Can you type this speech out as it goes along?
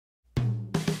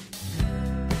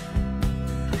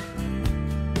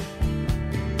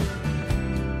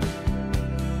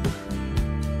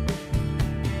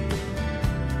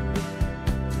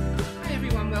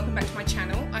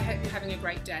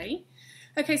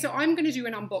Okay, so I'm going to do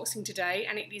an unboxing today,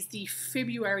 and it is the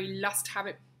February Lust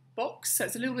Habit box. So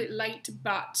it's a little bit late,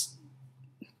 but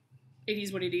it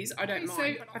is what it is. I don't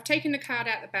mind. So I've taken the card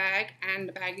out of the bag, and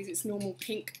the bag is its normal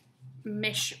pink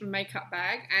mesh makeup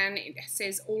bag, and it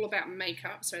says all about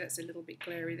makeup, so that's a little bit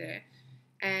glary there.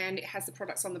 And it has the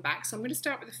products on the back. So I'm going to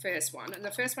start with the first one, and the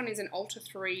first one is an Ultra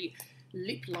 3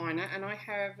 lip liner, and I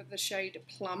have the shade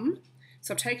Plum.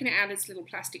 So I've taken it out of its little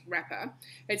plastic wrapper.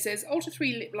 It says, Ultra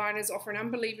 3 lip liners offer an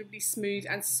unbelievably smooth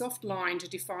and soft line to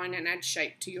define and add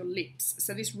shape to your lips.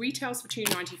 So this retails for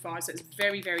 $2.95, so it's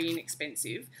very, very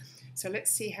inexpensive. So let's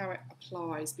see how it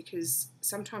applies, because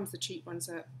sometimes the cheap ones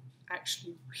are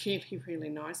actually really, really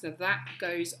nice. Now that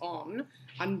goes on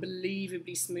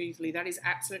unbelievably smoothly. That is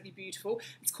absolutely beautiful.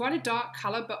 It's quite a dark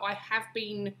colour, but I have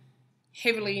been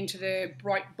heavily into the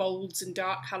bright bolds and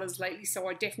dark colours lately, so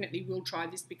I definitely will try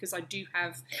this because I do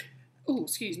have, oh,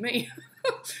 excuse me,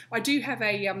 I do have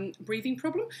a breathing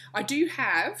problem. I do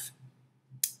have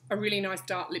a really nice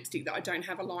dark lipstick that I don't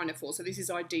have a liner for, so this is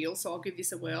ideal, so I'll give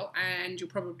this a whirl, and you'll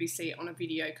probably see it on a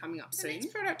video coming up soon. The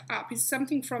next product up is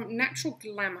something from Natural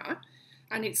Glamour,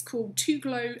 and it's called To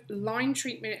Glow Line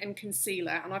Treatment and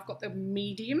Concealer, and I've got the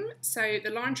medium. So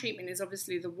the line treatment is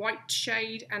obviously the white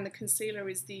shade, and the concealer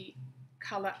is the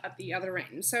colour at the other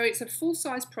end. So it's a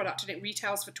full-size product, and it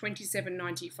retails for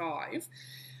 $27.95.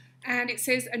 And it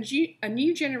says a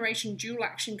new generation dual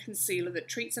action concealer that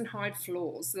treats and hides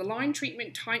flaws. The line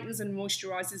treatment tightens and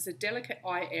moisturises the delicate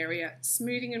eye area,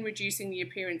 smoothing and reducing the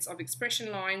appearance of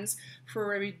expression lines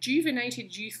for a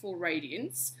rejuvenated youthful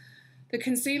radiance. The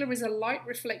concealer is a light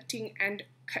reflecting, and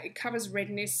it covers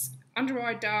redness, under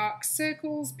eye dark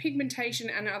circles, pigmentation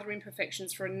and other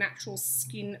imperfections for a natural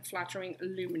skin flattering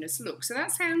luminous look. So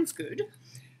that sounds good.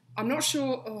 I'm not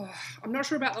sure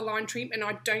about the line treatment.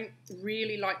 I don't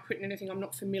really like putting anything I'm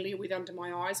not familiar with under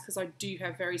my eyes because I do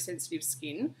have very sensitive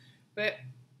skin, but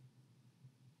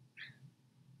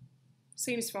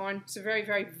seems fine. It's a very,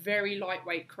 very, very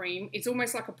lightweight cream. It's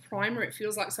almost like a primer, it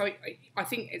feels like. So I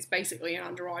think it's basically an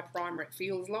under eye primer, it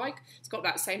feels like. It's got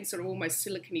that same sort of almost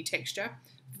silicone-y texture.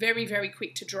 Very, very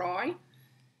quick to dry.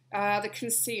 The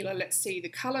concealer, let's see. The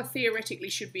colour theoretically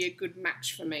should be a good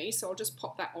match for me, so I'll just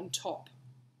pop that on top.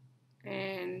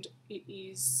 And it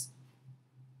is,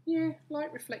 yeah,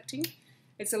 light reflecting.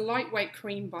 It's a lightweight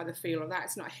cream by the feel of that.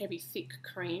 It's not a heavy, thick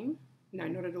cream. No,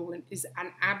 not at all. It is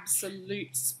an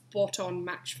absolute spot-on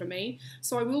match for me.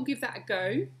 So I will give that a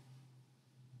go.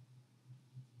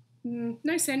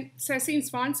 No scent, so it seems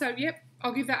fine. So, yep,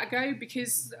 I'll give that a go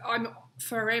because I'm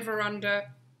forever under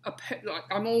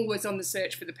I'm always on the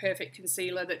search for the perfect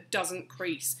concealer that doesn't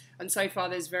crease, and so far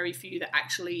there's very few that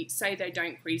actually say they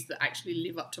don't crease that actually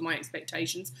live up to my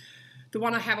expectations. The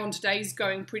one I have on today is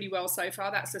going pretty well so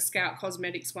far. That's the Scout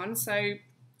Cosmetics one, so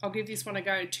I'll give this one a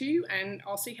go too, and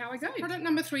I'll see how I go. Product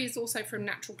number 3 is also from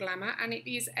Natural Glamour, and it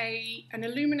is an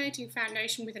illuminating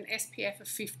foundation with an SPF of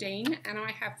 15, and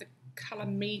I have the colour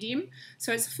medium,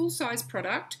 so it's a full-size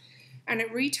product. And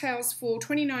it retails for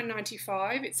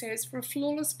 $29.95. It says, for a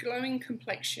flawless glowing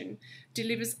complexion,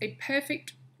 delivers a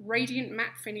perfect radiant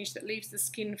matte finish that leaves the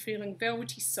skin feeling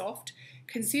velvety soft,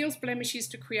 conceals blemishes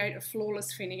to create a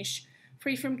flawless finish,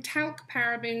 free from talc,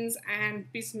 parabens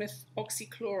and bismuth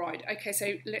oxychloride. Okay,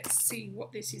 so let's see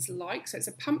what this is like. So it's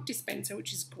a pump dispenser,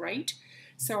 which is great.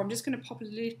 So I'm just going to pop a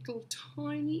little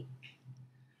tiny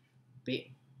bit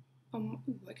on,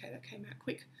 ooh, okay, that came out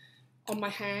quick, on my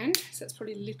hand, so that's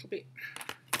probably a little bit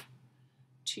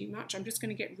too much. I'm just going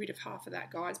to get rid of half of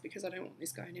that, guys, because I don't want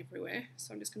this going everywhere.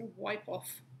 So I'm just going to wipe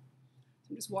off.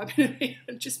 I'm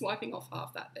just wiping off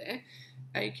half that there.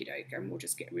 Okie doke, and we'll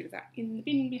just get rid of that in the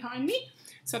bin behind me.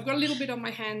 So I've got a little bit on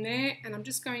my hand there, and I'm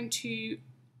just going to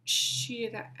shear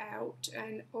that out.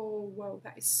 And oh, whoa,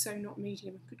 that is so not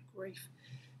medium. Good grief.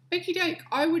 Okie doke,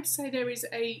 I would say there is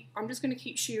I'm just going to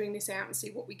keep shearing this out and see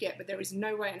what we get, but there is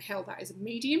no way in hell that is a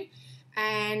medium.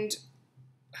 And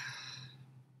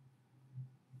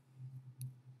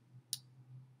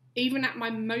even at my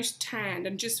most tanned,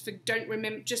 and just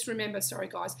remember, sorry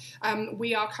guys,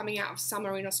 we are coming out of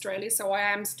summer in Australia, so I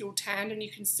am still tanned, and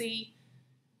you can see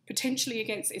potentially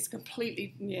against, it's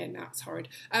completely, yeah, no, it's horrid.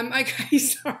 Okay,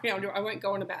 sorry, I won't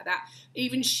go on about that.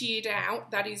 Even sheared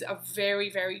out, that is a very,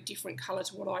 very different colour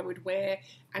to what I would wear,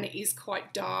 and it is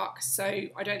quite dark, so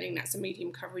I don't think that's a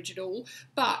medium coverage at all.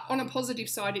 But on a positive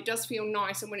side, it does feel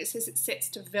nice, and when it says it sets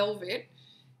to velvet,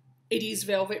 it is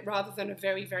velvet rather than a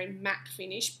very, very matte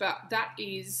finish, but that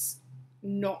is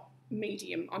not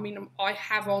medium. I mean, I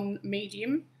have on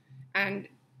medium, and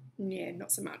yeah,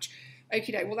 not so much.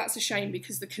 Okay, well that's a shame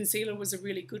because the concealer was a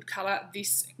really good colour,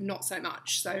 this not so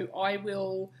much. So I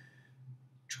will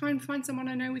try and find someone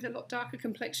I know with a lot darker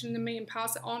complexion than me and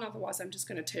pass it on, otherwise I'm just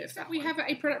going to turf that. We have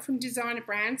a product from Designer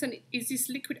Brands, and it is this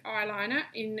liquid eyeliner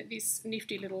in this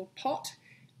nifty little pot.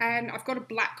 And I've got a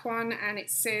black one, and it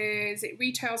says it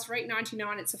retails for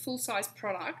 $8.99. It's a full-size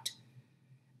product.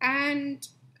 And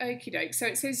okie doke. So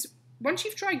it says, once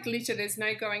you've tried glitter, there's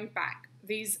no going back.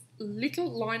 These little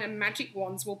liner magic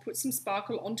wands will put some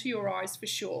sparkle onto your eyes for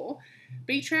sure.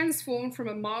 Be transformed from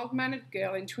a mild-mannered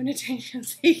girl into an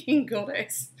attention-seeking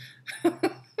goddess.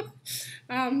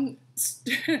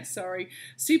 Sorry.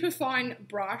 Superfine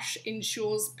brush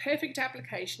ensures perfect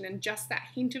application and just that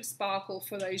hint of sparkle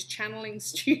for those channeling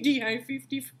Studio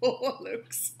 54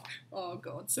 looks. Oh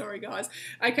God, sorry guys.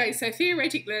 Okay, so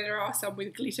theoretically there are some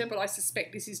with glitter, but I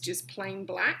suspect this is just plain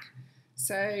black.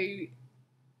 So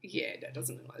yeah, that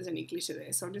doesn't look like there's any glitter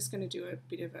there. So I'm just going to do a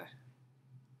bit of a,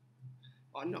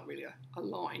 well, not really a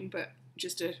line, but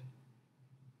just a,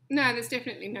 no, there's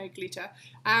definitely no glitter.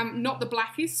 Not the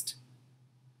blackest.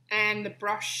 And the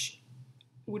brush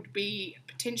would be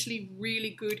potentially really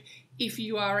good if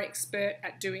you are expert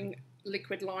at doing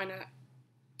liquid liner,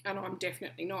 and I'm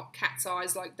definitely not. Cat's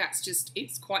eyes, like that's just,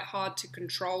 it's quite hard to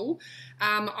control.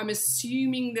 I'm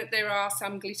assuming that there are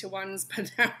some glitter ones,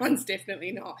 but that one's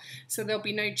definitely not. So there'll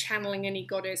be no channeling any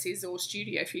goddesses or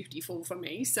Studio 54 for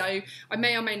me. So I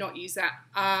may or may not use that.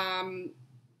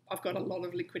 I've got a lot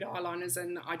of liquid eyeliners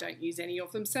and I don't use any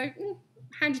of them. So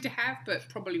handy to have, but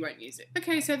probably won't use it.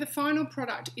 Okay, so the final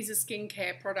product is a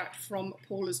skincare product from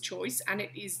Paula's Choice, and it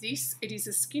is this. It is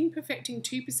a skin perfecting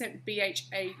 2%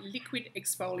 BHA liquid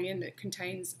exfoliant that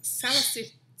contains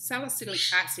salicylic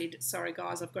acid. Sorry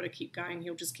guys, I've got to keep going.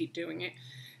 He'll just keep doing it.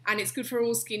 And it's good for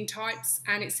all skin types,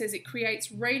 and it says it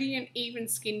creates radiant, even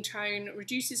skin tone,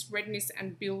 reduces redness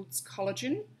and builds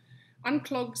collagen,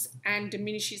 unclogs and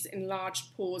diminishes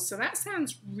enlarged pores. So that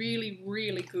sounds really,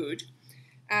 really good.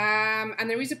 And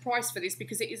there is a price for this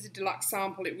because it is a deluxe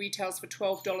sample. It retails for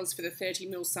 $12 for the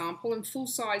 30ml sample, and full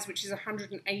size, which is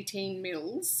 118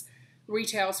 mils,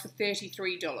 retails for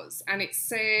 $33. And it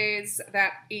says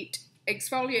that it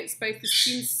exfoliates both the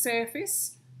skin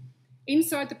surface,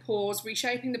 inside the pores,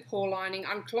 reshaping the pore lining,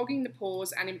 unclogging the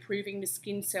pores, and improving the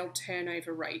skin cell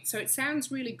turnover rate. So it sounds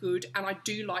really good, and I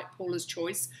do like Paula's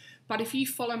Choice. But if you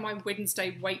follow my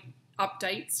Wednesday weight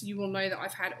updates, you will know that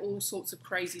I've had all sorts of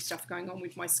crazy stuff going on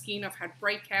with my skin. I've had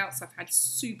breakouts, I've had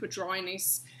super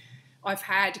dryness, I've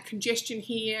had congestion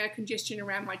here, congestion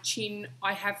around my chin.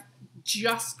 I have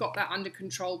just got that under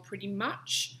control pretty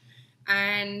much,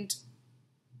 and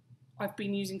I've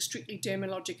been using strictly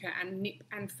Dermalogica and Nip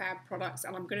and Fab products,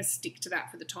 and I'm going to stick to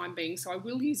that for the time being. So I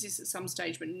will use this at some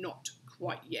stage, but not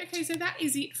quite yet. Okay, so that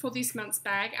is it for this month's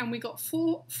bag, and we got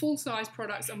 4 full-size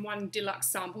products and 1 deluxe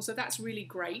sample, so that's really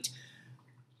great.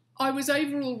 I was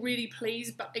overall really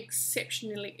pleased, but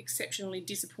exceptionally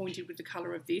disappointed with the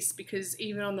colour of this, because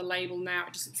even on the label now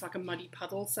it just looks like a muddy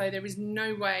puddle. So there is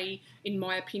no way, in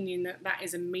my opinion, that that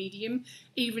is a medium,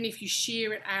 even if you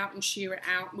sheer it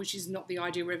out, which is not the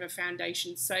idea of a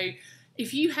foundation. So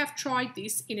if you have tried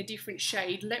this in a different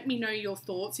shade, let me know your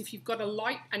thoughts. If you've got a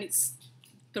light and it's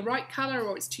the right colour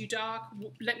or it's too dark,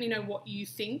 let me know what you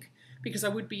think, because I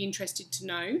would be interested to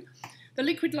know. The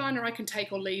liquid liner I can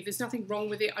take or leave. There's nothing wrong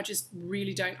with it. I just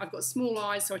really don't. I've got small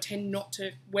eyes, so I tend not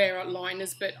to wear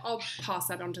liners, but I'll pass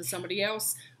that on to somebody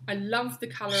else. I love the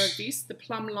colour of this, the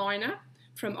Plum liner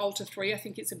from Ulta 3. I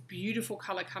think it's a beautiful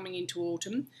colour coming into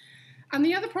autumn. And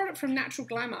the other product from Natural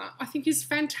Glamour I think is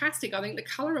fantastic. I think the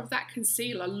colour of that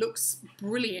concealer looks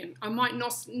brilliant. I might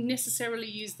not necessarily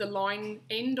use the line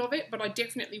end of it, but I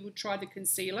definitely would try the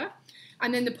concealer.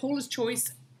 And then the Paula's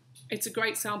Choice, it's a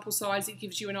great sample size. It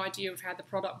gives you an idea of how the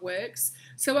product works.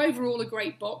 So overall, a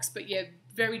great box, but yeah,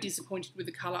 very disappointed with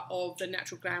the colour of the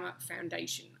Natural Glamour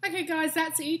foundation. Okay guys,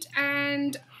 that's it,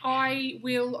 and I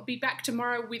will be back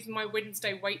tomorrow with my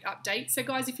Wednesday weight update. So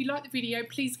guys, if you like the video,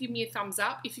 please give me a thumbs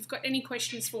up. If you've got any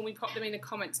questions for me, pop them in the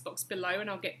comments box below and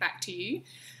I'll get back to you.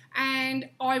 And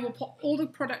I will put all the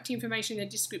product information in the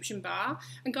description bar.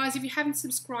 And guys, if you haven't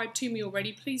subscribed to me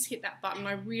already, please hit that button.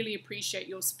 I really appreciate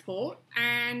your support,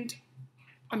 and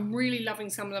I'm really loving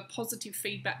some of the positive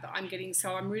feedback that I'm getting,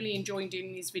 so I'm really enjoying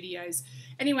doing these videos.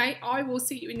 Anyway, I will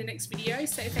see you in the next video,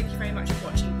 so thank you very much for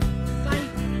watching.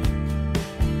 Bye!